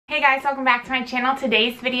Hey guys, welcome back to my channel.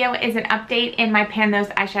 Today's video is an update in my Pan Those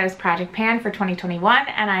Eyeshadows project pan for 2021,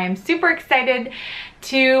 and I am super excited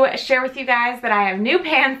to share with you guys that I have new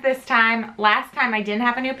pans this time. Last time I didn't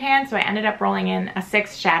have a new pan, so I ended up rolling in a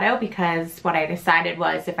 6th shadow because what I decided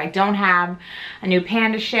was if I don't have a new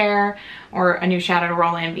pan to share or a new shadow to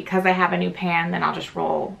roll in because I have a new pan, then I'll just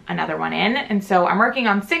roll another one in. And so I'm working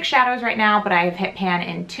on 6 shadows right now, but I have hit pan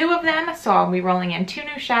in 2 of them, so I'll be rolling in 2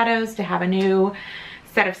 new shadows to have a new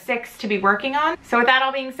set of 6 to be working on. So with that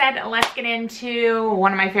all being said, let's get into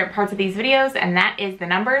one of my favorite parts of these videos, and that is the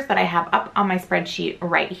numbers that I have up on my spreadsheet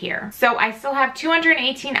right here. So I still have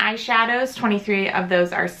 218 eyeshadows, 23 of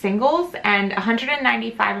those are singles, and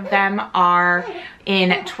 195 of them are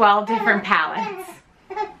in 12 different palettes.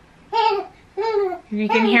 You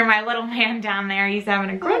can hear my little man down there. He's having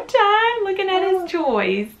a good time looking at his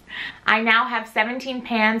toys. I now have 17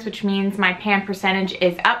 pans, which means my pan percentage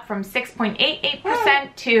is up from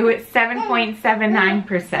 6.88% to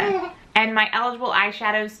 7.79%. And my eligible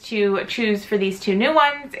eyeshadows to choose for these 2 new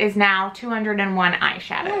ones is now 201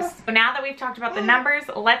 eyeshadows. So now that we've talked about the numbers,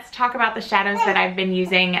 let's talk about the shadows that I've been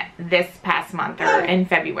using this past month or in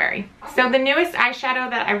February. So the newest eyeshadow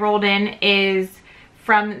that I rolled in is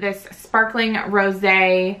from this Sparkling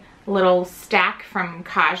Rosé little stack from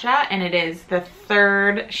Kaja, and it is the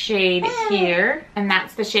 3rd shade here, and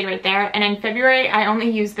that's the shade right there. And in February I only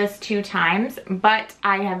used this 2 times, but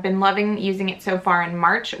I have been loving using it so far in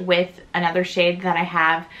March with another shade that I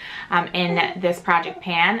have in this project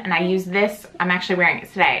pan, and I use this, I'm actually wearing it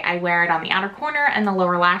today. I wear it on the outer corner and the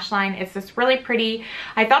lower lash line. It's this really pretty,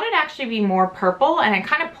 I thought it'd actually be more purple, and it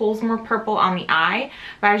kind of pulls more purple on the eye,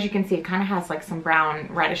 but as you can see it kind of has like some brown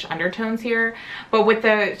reddish undertones here. But with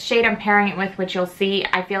the shade I'm pairing it with, which you'll see,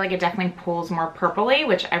 I feel like it definitely pulls more purpley,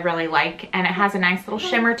 which I really like, and it has a nice little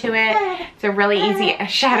shimmer to it. It's a really easy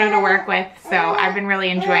shadow to work with, so I've been really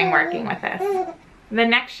enjoying working with this. The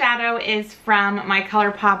next shadow is from my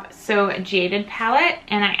ColourPop So Jaded palette,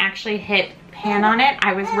 and I actually hit pan on it.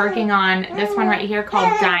 I was working on this one right here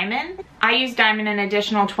called Diamond. I used Diamond an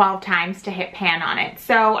additional 12 times to hit pan on it.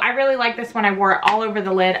 So I really like this one. I wore it all over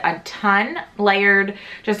the lid a ton, layered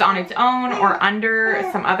just on its own or under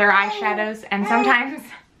some other eyeshadows. And sometimes,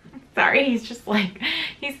 sorry, he's just like,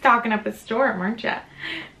 he's talking up a storm, aren't you?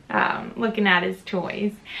 Looking at his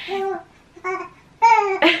toys.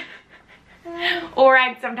 Or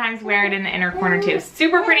I'd sometimes wear it in the inner corner too.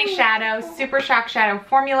 Super pretty shadow, Super Shock Shadow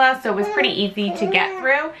formula, so it was pretty easy to get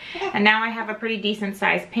through. And now I have a pretty decent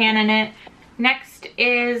sized pan in it. Next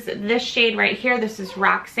is this shade right here. This is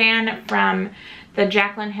Roxanne from the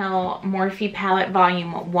Jaclyn Hill Morphe palette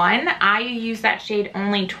volume 1. I used that shade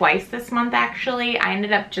only twice this month actually. I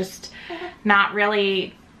ended up just not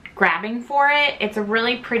really grabbing for it. It's a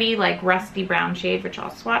really pretty like rusty brown shade, which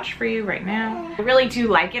I'll swatch for you right now. I really do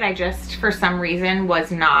like it. I just for some reason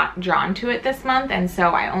was not drawn to it this month, and so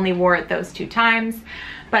I only wore it those 2 times,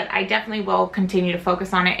 but I definitely will continue to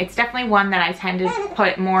focus on it. It's definitely one that I tend to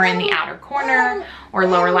put more in the outer corner or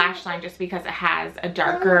lower lash line just because it has a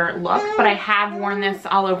darker look, but I have worn this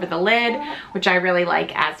all over the lid, which I really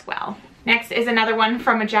like as well. Next is another one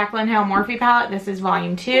from a Jaclyn Hill Morphe palette. This is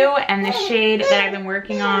volume 2, and the shade that I've been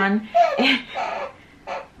working on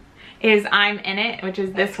is I'm In It, which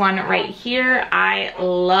is this one right here. I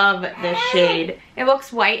love this shade. It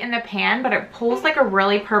looks white in the pan, but it pulls like a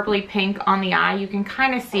really purpley pink on the eye. You can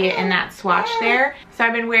kind of see it in that swatch there. So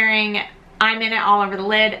I've been wearing I'm In It all over the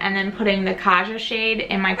lid and then putting the Kaja shade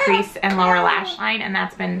in my crease and lower lash line, and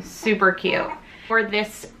that's been super cute. For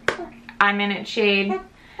this I'm In It shade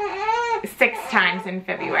 6 times in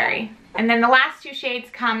February. And then the last 2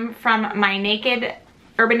 shades come from my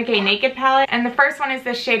Urban Decay Naked palette. And the first one is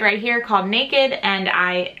this shade right here called Naked, and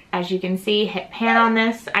I, as you can see, hit pan on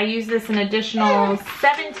this. I used this an additional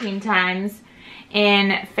 17 times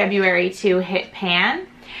in February to hit pan.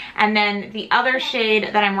 And then the other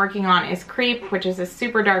shade that I'm working on is Creep, which is a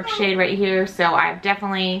super dark shade right here. So I've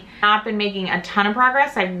definitely not been making a ton of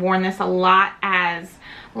progress. I've worn this a lot as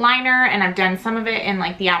liner, and I've done some of it in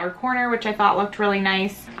like the outer corner, which I thought looked really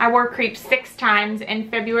nice. I wore Creep 6 times in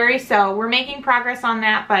February, so we're making progress on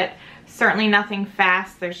that, but certainly nothing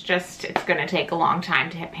fast. There's just, it's gonna take a long time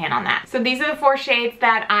to hit pan on that. So these are the 4 shades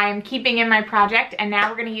that I'm keeping in my project, and now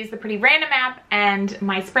we're gonna use the Pretty Random app and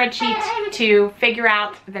my spreadsheet to figure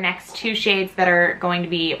out the next 2 shades that are going to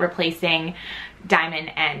be replacing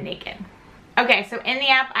Diamond and Naked. Okay, so in the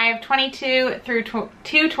app I have 22 through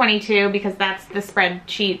 222 because that's the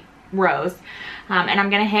spreadsheet rows. And I'm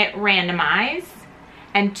gonna hit randomize,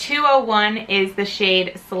 and 201 is the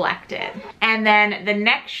shade selected. And then the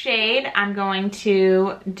next shade I'm going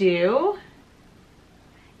to do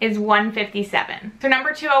is $157. So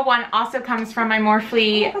number 201 also comes from my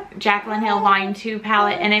Morphe Jaclyn Hill Volume 2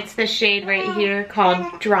 palette, and it's the shade right here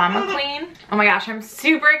called Drama Queen. Oh my gosh, I'm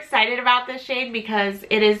super excited about this shade because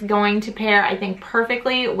it is going to pair, I think,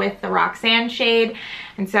 perfectly with the Roxanne shade.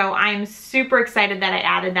 And so I'm super excited that I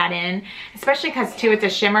added that in, especially because too it's a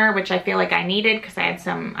shimmer, which I feel like I needed because I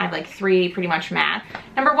have like 3 pretty much matte.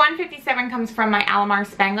 Number 157 comes from my Alamar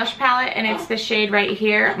Spanglish palette, and it's the shade right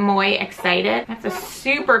here, Moy Excited. That's a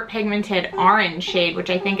super pigmented orange shade, which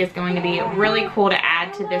I think is going to be really cool to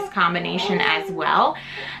add to this combination as well.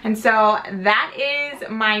 And so that is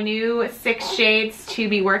my new 6 shades to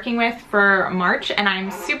be working with for March, and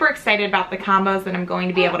I'm super excited about the combos that I'm going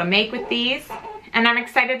to be able to make with these. And I'm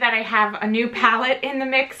excited that I have a new palette in the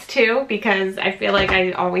mix too, because I feel like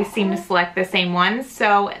I always seem to select the same ones.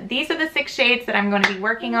 So these are the 6 shades that I'm going to be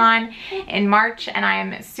working on in March, and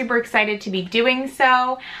I'm super excited to be doing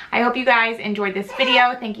so. I hope you guys enjoyed this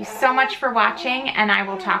video. Thank you so much for watching, and I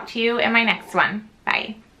will talk to you in my next one.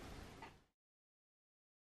 Bye.